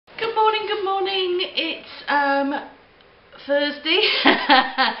Good morning. It's Thursday,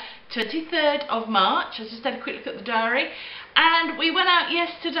 23rd of March. I just had a quick look at the diary, and we went out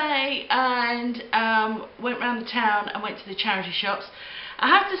yesterday and went around the town and went to the charity shops. I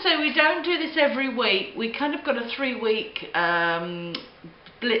have to say, we don't do this every week. We kind of got a 3-week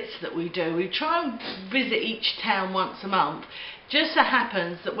blitz that we do. We try and visit each town once a month. Just so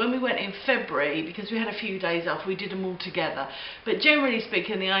happens that when we went in February, because we had a few days off, we did them all together. But generally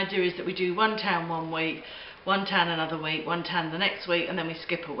speaking, the idea is that we do one town one week, one town another week, one town the next week, and then we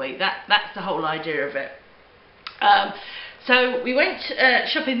skip a week. That's the whole idea of it. So we went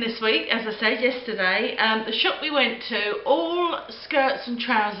shopping this week, as I said yesterday. The shop we went to, all skirts and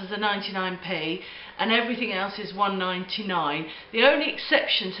trousers are 99p, and everything else is $1.99. The only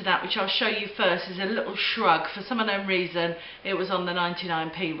exception to that, which I'll show you first, is a little shrug. For some unknown reason, it was on the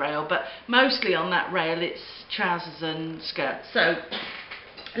 99p rail, but mostly on that rail it's trousers and skirts. So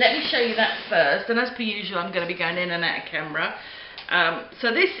let me show you that first, and as per usual, I'm going to be going in and out of camera.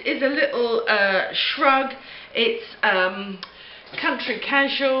 So this is a little shrug. It's country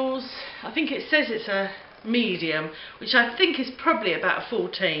casuals. I think it says it's a medium, which I think is probably about a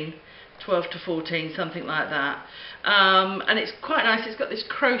 14, 12 to 14, something like that. And it's quite nice. It's got this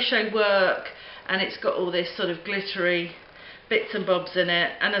crochet work, and it's got all this sort of glittery bits and bobs in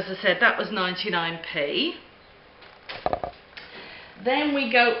it. And as I said, that was 99p. Then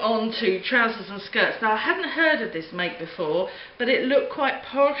we go on to trousers and skirts. Now, I hadn't heard of this make before, but it looked quite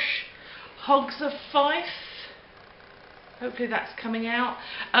posh. Hogs of Fife. Hopefully that's coming out.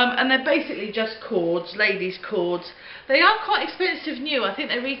 And they're basically just cords, ladies' cords. They are quite expensive new. I think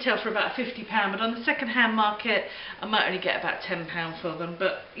they retail for about £50, but on the second-hand market, I might only get about £10 for them.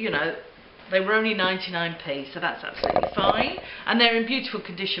 But, you know, they were only 99p, so that's absolutely fine. And they're in beautiful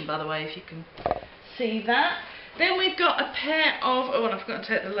condition, by the way, if you can see that. Then we've got a pair of, oh, and I forgot to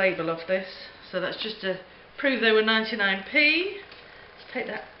take the label off this, so that's just to prove they were 99p. Let's take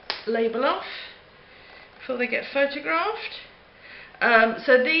that label off before they get photographed.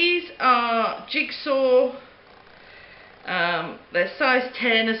 So these are jigsaw, they're size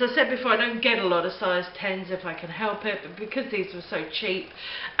 10. As I said before, I don't get a lot of size 10s if I can help it, but because these were so cheap,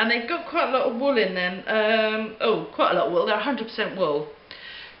 and they've got quite a lot of wool in them, quite a lot of wool, they're 100% wool.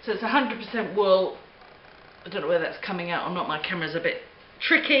 So it's 100% wool. I don't know whether that's coming out or not, my camera's a bit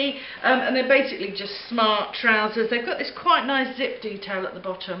tricky. And they're basically just smart trousers. They've got this quite nice zip detail at the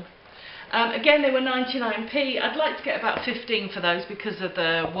bottom. Again, they were 99p. I'd like to get about 15 for those because of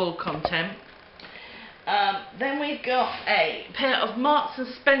the wool content. Then we've got a pair of Marks and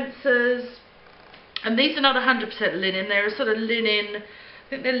Spencers. And these are not 100% linen, they're a sort of linen, I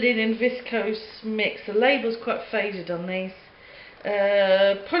think they're linen viscose mix. The label's quite faded on these.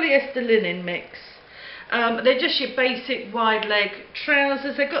 Polyester linen mix. They're just your basic wide leg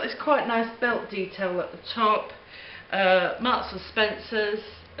trousers. They've got this quite nice belt detail at the top. Marks and Spencers,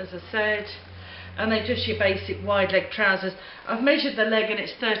 as I said, and they're just your basic wide leg trousers. I've measured the leg and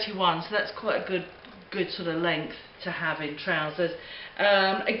it's 31, so that's quite a good sort of length to have in trousers.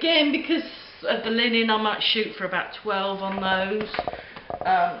 Again, because of the linen, I might shoot for about 12 on those.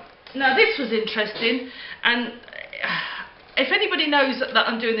 Now this was interesting, and if anybody knows that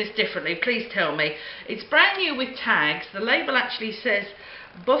I'm doing this differently, please tell me. It's brand new with tags. The label actually says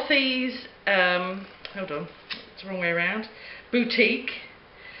Bothy's, hold on, it's the wrong way around, Boutique,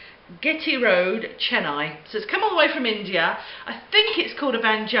 Getty Road, Chennai. So it's come all the way from India. I think it's called a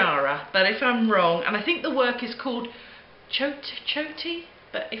Banjara, but if I'm wrong, and I think the work is called Choti,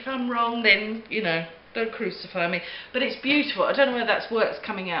 but if I'm wrong, then, you know, don't crucify me. But it's beautiful. I don't know whether that's work's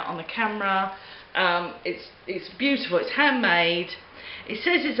coming out on the camera. It's beautiful. It's handmade. It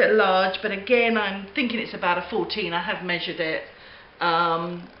says it's a large, but again, I'm thinking it's about a 14. I have measured it.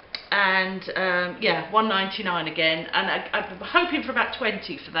 Yeah, $1.99 again, and I'm hoping for about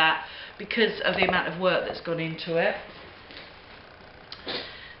 20 for that because of the amount of work that's gone into it.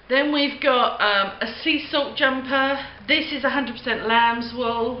 Then we've got a sea salt jumper. This is 100% lamb's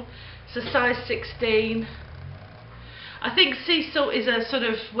wool. It's a size 16. I think Sea Salt is a sort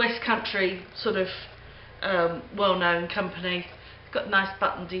of West Country sort of well-known company. It's got a nice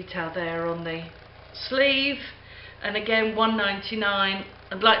button detail there on the sleeve, and again $1.99.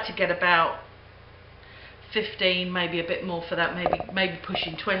 I'd like to get about 15, maybe a bit more for that, maybe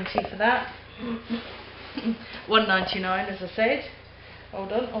pushing 20 for that. $1.99, as I said.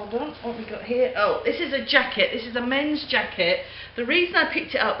 Hold on, what have we got here? Oh, this is a jacket. This is a men's jacket. The reason I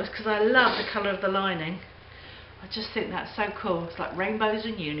picked it up was because I love the colour of the lining. I just think that's so cool. It's like rainbows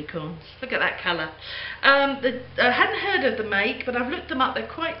and unicorns. Look at that colour. I hadn't heard of the make, but I've looked them up. They're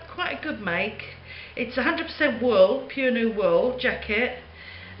quite a good make. It's 100% wool, pure new wool jacket.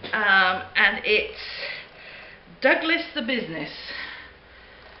 and it's Douglas the Business.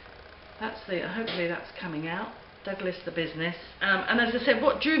 Hopefully that's coming out. Douglas the Business. And as I said,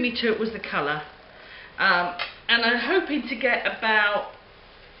 what drew me to it was the colour. And I'm hoping to get about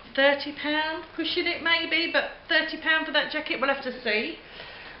 £30, pushing it maybe, but £30 for that jacket, we'll have to see.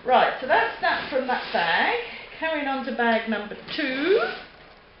 Right, so that's that from that bag. Carrying on to bag number 2.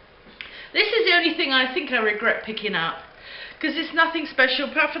 This is the only thing I think I regret picking up, because it's nothing special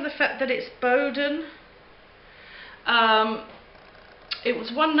apart from the fact that it's Bowden. It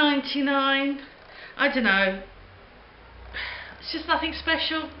was £1.99. I don't know. It's just nothing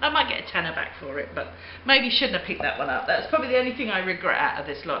special. I might get a tenner back for it, but maybe shouldn't have picked that one up. That's probably the only thing I regret out of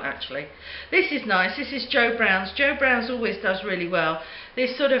this lot, actually. This is nice. This is Joe Brown's. Joe Brown's always does really well.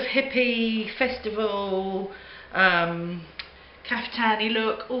 This sort of hippie festival kaftani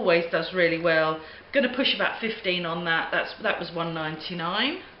look always does really well. I'm going to push about 15 on that. That was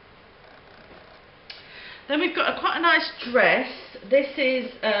 £1.99. Then we've got quite a nice dress. This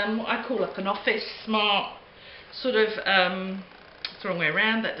is what I call like an office smart sort of, it's the wrong way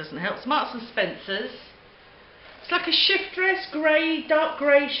around, that doesn't help. Marks and Spencer's. It's like a shift dress, grey, dark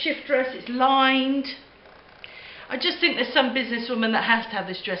grey shift dress. It's lined. I just think there's some businesswoman that has to have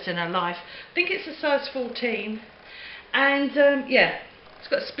this dress in her life. I think it's a size 14. And yeah, it's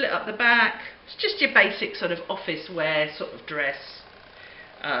got a split up the back. It's just your basic sort of office wear sort of dress.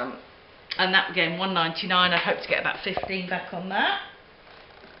 And that again, £1.99. I hope to get about 15 back on that.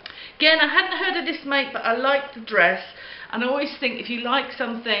 Again, I hadn't heard of this make, but I like the dress. And I always think if you like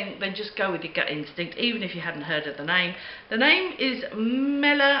something, then just go with your gut instinct, even if you hadn't heard of the name. The name is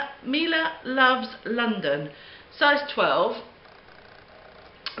Mila Loves London, size 12.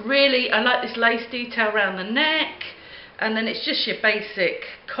 Really, I like this lace detail around the neck. And then it's just your basic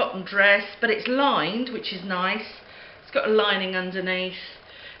cotton dress, but it's lined, which is nice. It's got a lining underneath.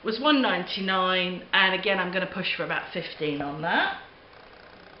 It was £1.99, and again I'm going to push for about 15 on that.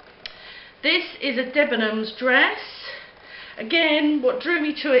 This is a Debenhams dress. Again, what drew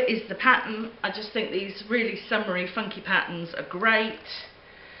me to it is the pattern. I just think these really summery, funky patterns are great.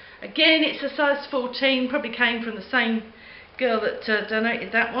 Again, it's a size 14, probably came from the same girl that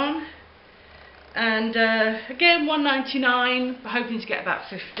donated that one. And again, £1.99, hoping to get about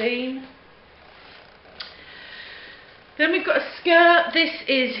 15. Then we've got a skirt. This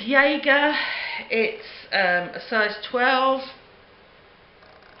is Jaeger. It's a size 12.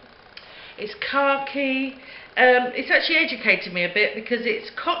 It's khaki. It's actually educated me a bit because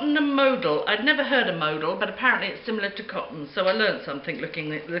it's cotton and modal. I'd never heard of modal, but apparently it's similar to cotton, so I learned something looking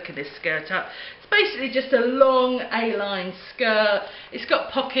this skirt up. It's basically just a long A-line skirt. It's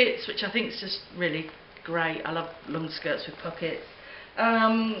got pockets, which I think is just really great. I love long skirts with pockets.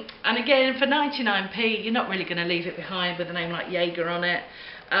 And again, for 99p, you're not really going to leave it behind with a name like Jaeger on it.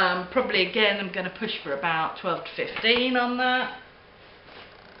 Probably again, I'm going to push for about 12 to 15 on that.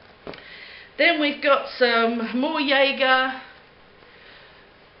 Then we've got some more Jaeger.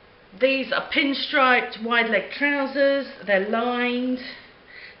 These are pinstriped wide leg trousers. They're lined.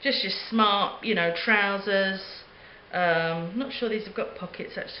 Just your smart, you know, trousers. Not sure these have got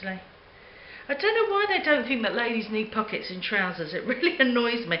pockets actually. I don't know why they don't think that ladies need pockets in trousers. It really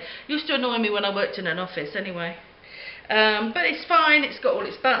annoys me. It used to annoy me when I worked in an office anyway. But it's fine. It's got all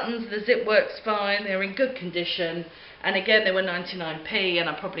its buttons. The zip works fine. They're in good condition. And again, they were 99p, and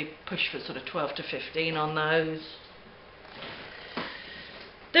I probably push for sort of 12 to 15 on those.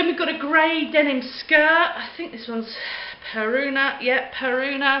 Then we've got a grey denim skirt. I think this one's Peruna. Yeah,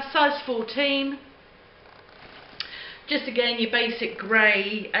 Peruna, size 14. Just again, your basic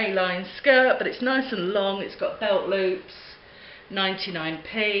grey A-line skirt, but it's nice and long. It's got belt loops.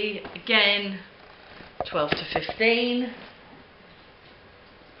 99p. Again, 12 to 15.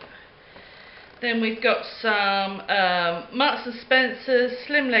 Then we've got some Marks and Spencer's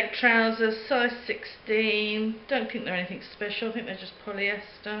slim leg trousers, size 16. Don't think they're anything special. I think they're just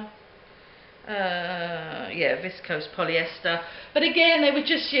polyester. Yeah, viscose polyester. But again, they were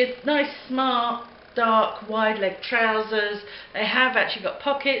just your nice, smart, dark, wide leg trousers. They have actually got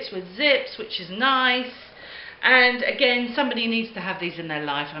pockets with zips, which is nice. And again, somebody needs to have these in their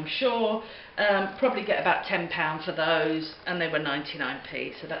life, I'm sure. Probably get about £10 for those, and they were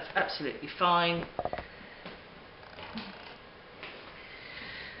 99p, so that's absolutely fine.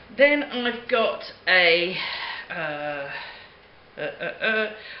 Then I've got a oh,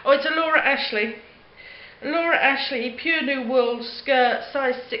 it's a Laura Ashley. Laura Ashley Pure New Wool skirt,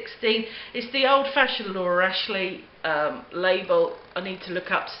 size 16. It's the old-fashioned Laura Ashley label. I need to look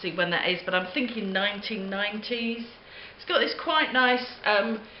up to see when that is, but I'm thinking 1990s. It's got this quite nice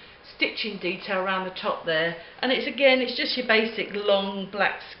stitching detail around the top there, and it's just your basic long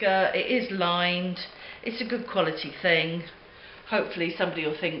black skirt. It is lined. It's a good quality thing. Hopefully somebody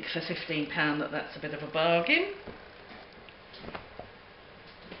will think for £15 that that's a bit of a bargain.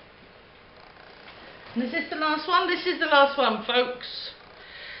 And is this the last one? This is the last one, folks.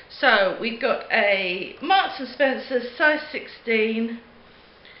 So we've got a Marks & Spencer size 16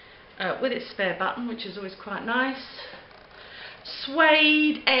 with its spare button, which is always quite nice.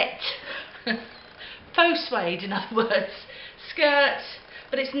 Suede-ette, faux suede in other words, skirt,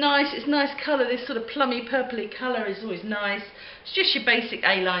 but it's nice colour. This sort of plummy purpley colour is always nice. It's just your basic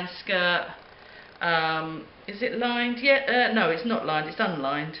A-line skirt. Is it lined? Yeah, no, it's not lined, it's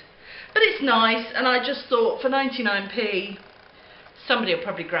unlined. But it's nice, and I just thought for 99p, somebody will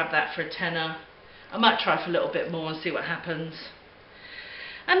probably grab that for a tenner. I might try for a little bit more and see what happens.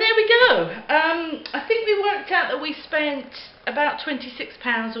 And there we go. I think we worked out that we spent about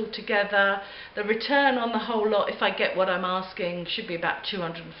 £26 altogether. The return on the whole lot, if I get what I'm asking, should be about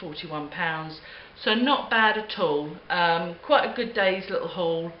 £241. So not bad at all. Quite a good day's little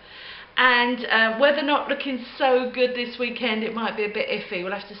haul. And weather not looking so good this weekend, it might be a bit iffy.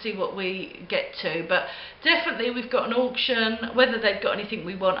 We'll have to see what we get to, but definitely we've got an auction. Whether they've got anything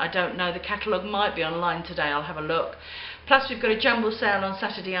we want, I don't know. The catalogue might be online today, I'll have a look. Plus we've got a jumble sale on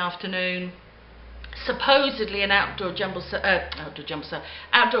Saturday afternoon, supposedly an outdoor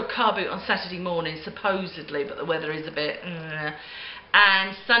outdoor car boot on Saturday morning, supposedly, but the weather is a bit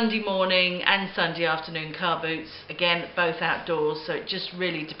and Sunday morning and Sunday afternoon car boots, again both outdoors, so it just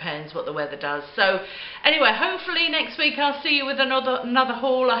really depends what the weather does. So anyway, hopefully next week I'll see you with another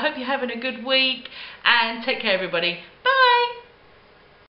haul. I hope you're having a good week, and take care everybody. Bye.